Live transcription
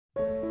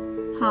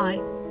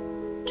Hi,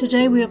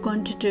 today we are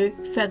going to do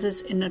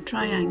feathers in a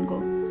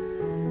triangle,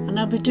 and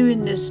I'll be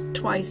doing this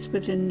twice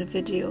within the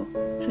video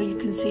so you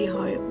can see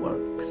how it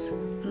works.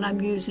 And I'm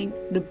using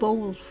the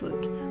bowl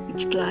foot,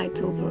 which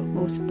glides over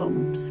most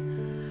bumps.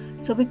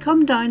 So we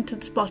come down to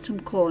the bottom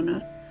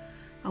corner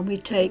and we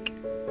take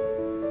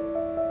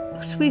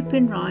a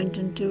sweeping round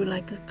and do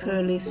like a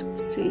curly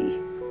C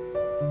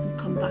and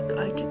come back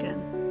out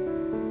again.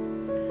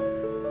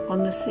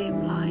 On the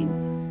same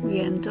line we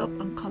end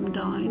up and come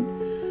down.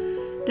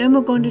 Then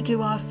we're going to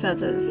do our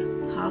feathers,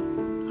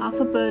 half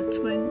a bird's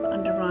wing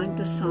and around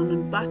the sun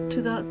and back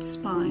to that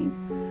spine,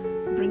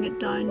 bring it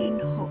down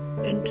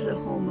into the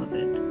home of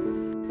it.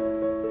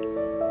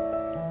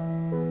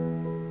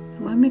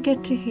 And when we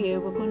get to here,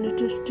 we're going to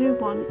just do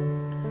one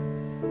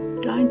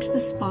down to the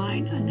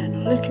spine and then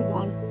a little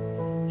one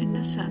in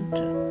the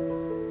centre.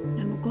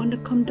 Then we're going to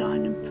come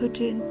down and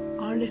put in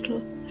our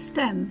little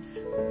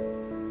stems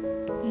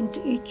into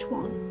each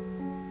one.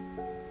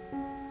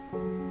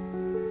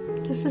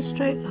 Just a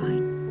straight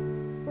line.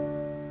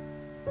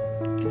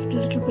 Give it a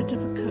little bit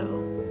of a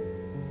curl.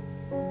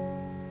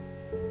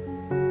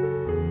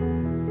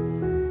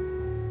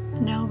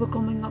 And now we're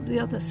coming up the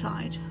other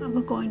side and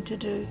we're going to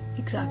do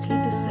exactly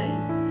the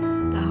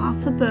same. The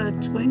half a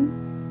bird's wing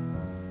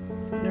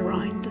and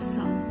around the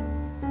sun.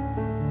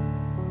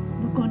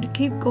 We're going to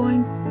keep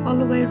going all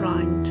the way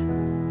around.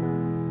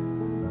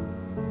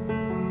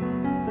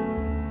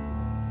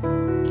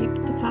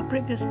 Keep the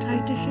fabric as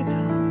tight as you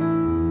can.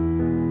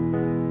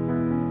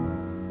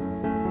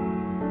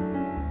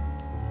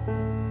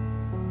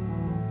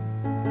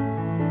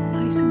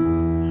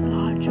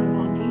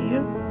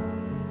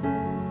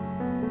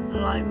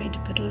 Allow me to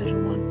put a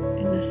little one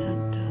in the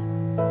centre,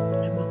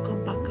 and we'll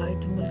come back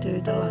out and we'll do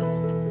the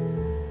last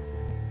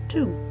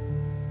two.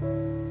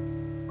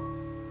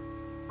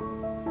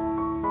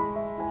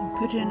 And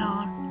put in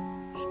our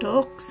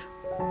stalks.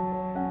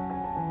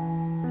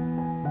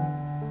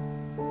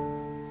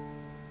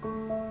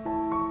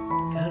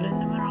 Curling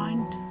them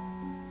around.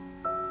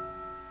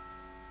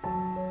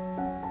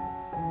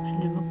 And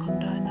then we'll come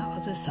down that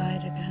other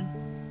side again.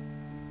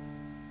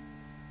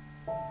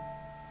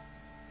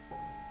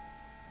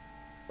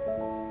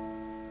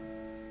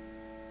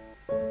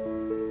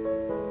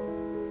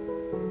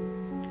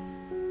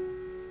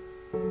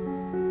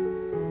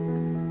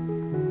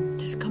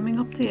 Coming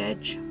up the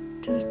edge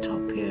to the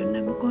top here, and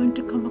then we're going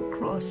to come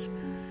across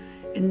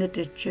in the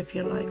ditch, if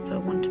you like, for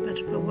want of a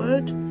better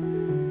word,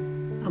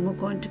 and we're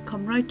going to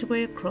come right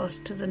away across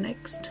to the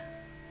next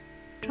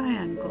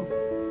triangle.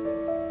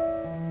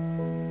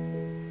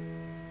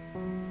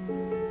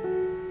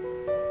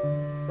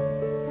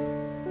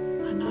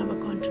 And now we're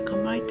going to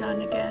come right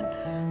down again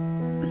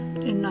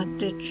in that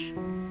ditch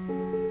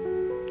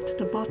to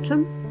the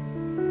bottom.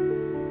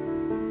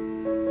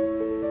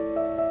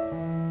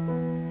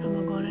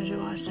 Do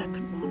our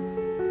second one.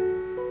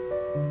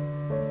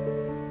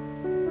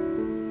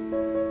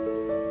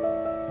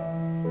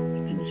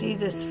 You can see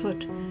this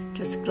foot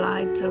just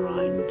glides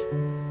around.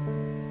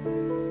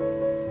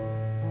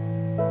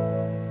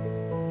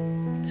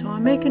 So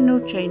I'm making no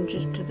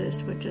changes to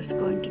this. We're just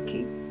going to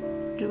keep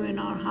doing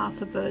our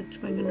half a bird's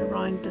wing and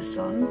around the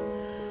sun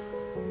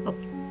up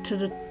to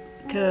the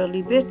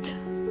curly bit.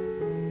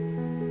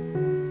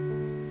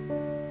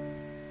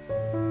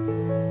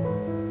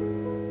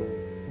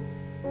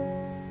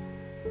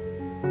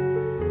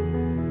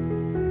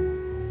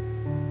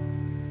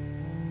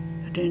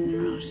 In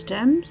our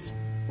stems.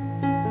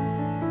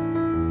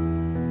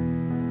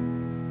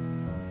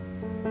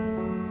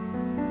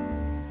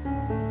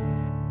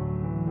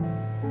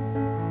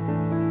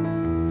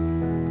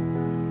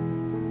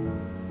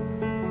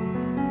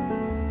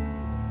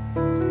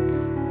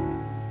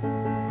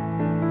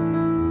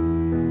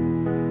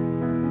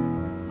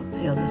 Up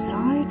the other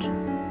side.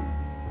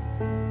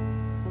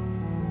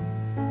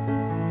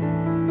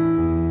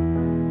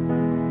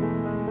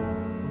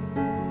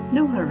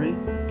 No hurry,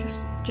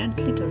 just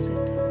gently does it.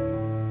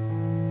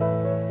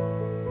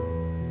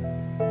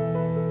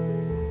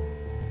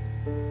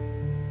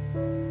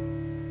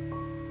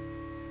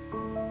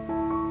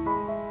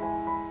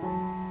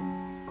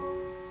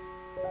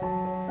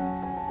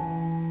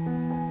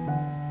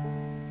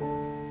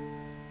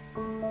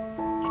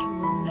 Little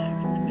one there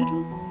in the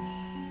middle,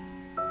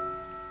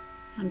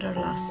 and our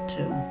last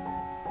two.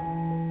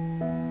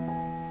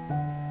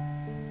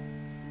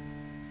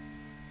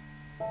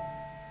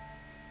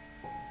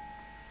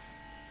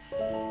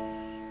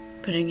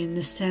 Putting in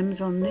the stems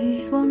on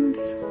these ones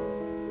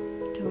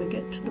till we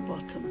get to the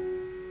bottom.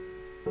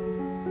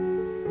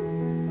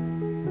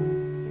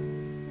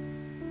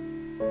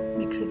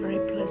 Makes a very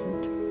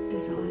pleasant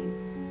design.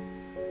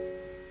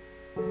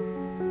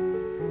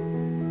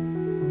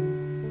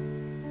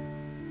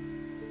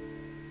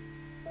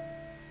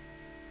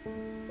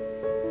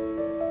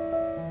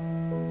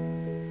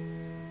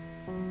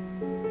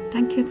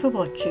 Thank you for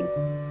watching.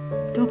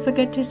 Don't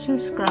forget to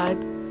subscribe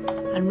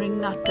and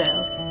ring that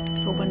bell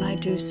for when I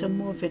do some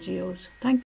more videos. Thank you.